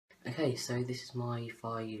Okay, so this is my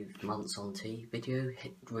 5 months on tea video.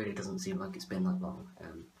 It really doesn't seem like it's been that long.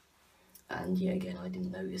 And yeah, again, I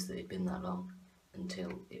didn't notice that it'd been that long until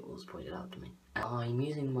it was pointed out to me. I'm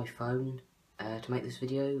using my phone to make this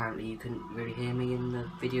video. Apparently you couldn't really hear me in the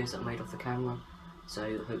videos that I made off the camera,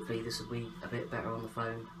 so hopefully this will be a bit better on the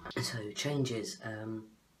phone. So, changes.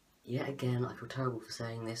 Yet again, I feel terrible for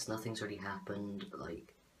saying this, nothing's really happened,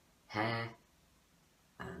 like, hair,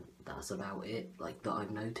 and that's about it, like, that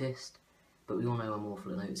I've noticed, but we all know I'm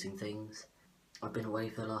awful at noticing things. I've been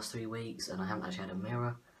away for the last 3 weeks, and I haven't actually had a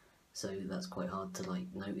mirror, so that's quite hard to,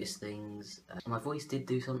 like, notice things. My voice did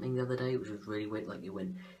do something the other day, which was really weird, like, it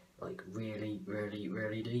went, like,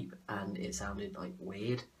 really deep, and it sounded, like,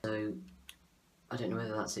 weird, so I don't know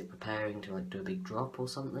whether that's it preparing to, like, do a big drop or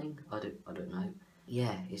something, I don't know.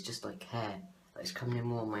 Yeah, it's just, like, hair. It's coming in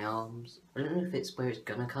more on my arms. I don't know if it's where it's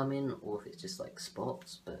gonna come in or if it's just like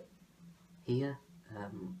spots, but here,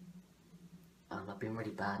 and I've been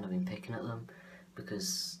really bad. I've been picking at them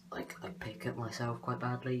because like I pick at myself quite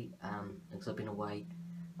badly, because I've been away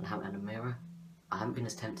and I haven't had a mirror. I haven't been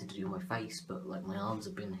as tempted to do my face, but like my arms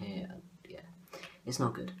have been here, and yeah, it's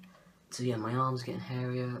not good. So yeah, my arms are getting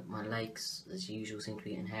hairier. My legs, as usual, seem to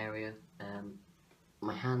be getting hairier.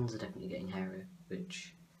 My hands are definitely getting hairier,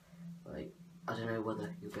 which like. I don't know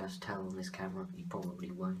whether you'll be able to tell on this camera, you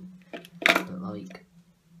probably won't, but like,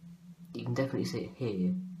 you can definitely see it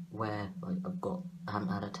here, where like I haven't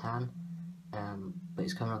had a tan, but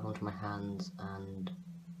it's coming up onto my hands and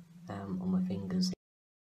on my fingers.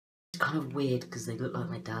 It's kind of weird because they look like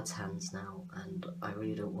my dad's hands now, and I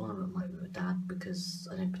really don't want to look like my dad because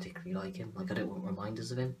I don't particularly like him, like I don't want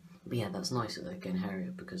reminders of him. But yeah, that's nice that they're getting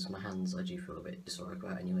hairier because my hands I do feel a bit dysphoric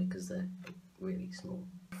about anyway because they're really small.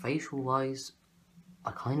 Facial wise,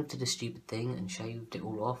 I kind of did a stupid thing and shaved it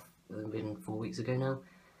all off. It's been 4 weeks ago now.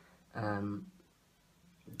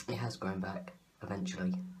 It has grown back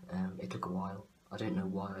eventually. It took a while. I don't know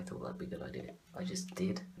why I thought that'd be a good idea. I just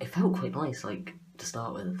did. It felt quite nice, like, to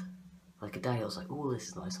start with. Like a day I was like, oh, this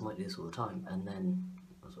is nice, I might do this all the time. And then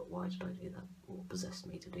I was like, why did I do that? What possessed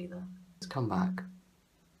me to do that? It's come back.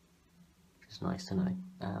 It's nice to know.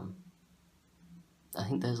 I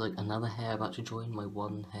think there's like another hair about to join my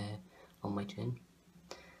one hair on my chin.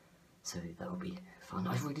 So that'll be fun.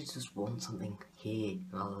 I really just want something here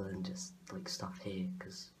rather than just like stuff here,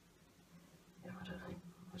 because yeah, I don't know.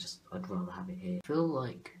 I'd rather have it here. I feel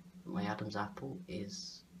like my Adam's apple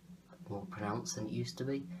is more pronounced than it used to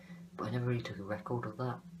be, but I never really took a record of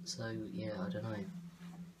that. So yeah, I don't know.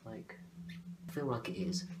 Like, I feel like it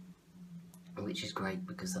is, which is great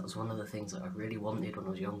because that was one of the things that I really wanted when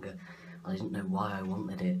I was younger. I didn't know why I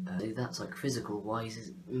wanted it. So that's like physical wise,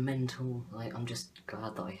 is mental. Like, I'm just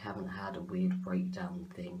glad that I haven't had a weird breakdown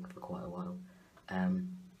thing for quite a while,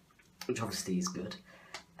 which obviously is good.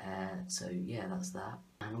 So yeah, that's that.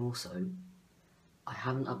 And also, I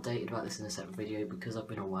haven't updated about this in a separate video because I've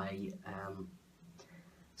been away.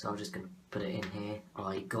 So I'm just gonna put it in here.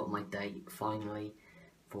 I got my date finally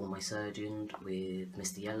for my surgeon with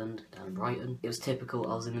Mr. Yelland down in Brighton. It was typical.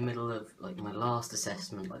 I was in the middle of like my last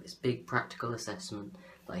assessment, like this big practical assessment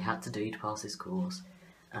that I had to do to pass this course,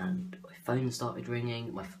 and my phone started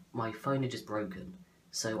ringing. My phone had just broken,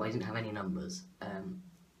 so I didn't have any numbers.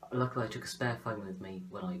 Luckily I took a spare phone with me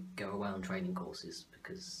when I go away on training courses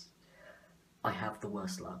because I have the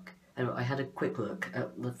worst luck. Anyway, I had a quick look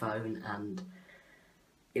at the phone and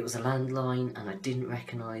it was a landline, and I didn't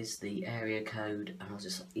recognise the area code, and I was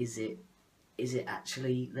just like, is it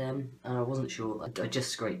actually them? And I wasn't sure. I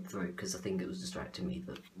just scraped through because I think it was distracting me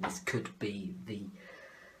that this could be the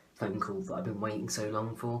phone call that I've been waiting so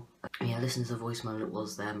long for. Yeah, I listened to the voicemail and it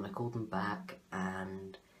was them, and I called them back,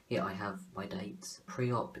 and yeah, I have my dates.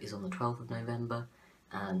 Pre-op is on the 12th of November,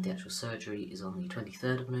 and the actual surgery is on the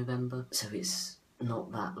 23rd of November, so it's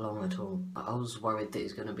not that long at all. I was worried that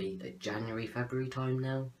it's going to be like January, February time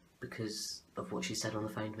now because of what she said on the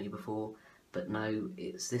phone to me before, but no,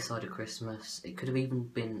 it's this side of Christmas. It could have even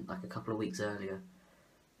been like a couple of weeks earlier,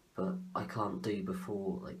 but I can't do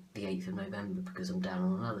before like the 8th of November because I'm down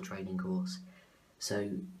on another training course. So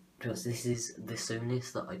this is the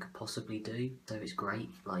soonest that I could possibly do, so it's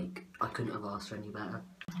great. Like, I couldn't have asked for any better.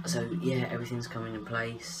 So yeah, everything's coming in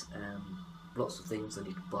place. Lots of things I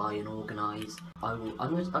need to buy and organise. I'm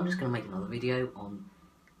just going to make another video on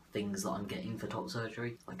things that I'm getting for top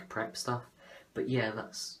surgery, like prep stuff. But yeah,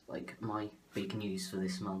 that's like my big news for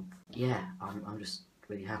this month. Yeah, I'm just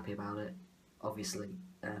really happy about it. Obviously,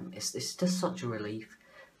 it's just such a relief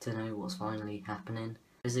to know what's finally happening.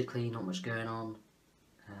 Physically, not much going on,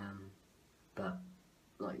 but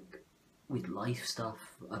like with life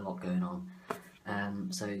stuff, a lot going on.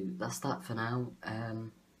 So that's that for now.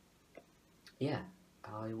 yeah,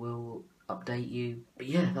 I will update you. But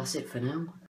yeah, that's it for now.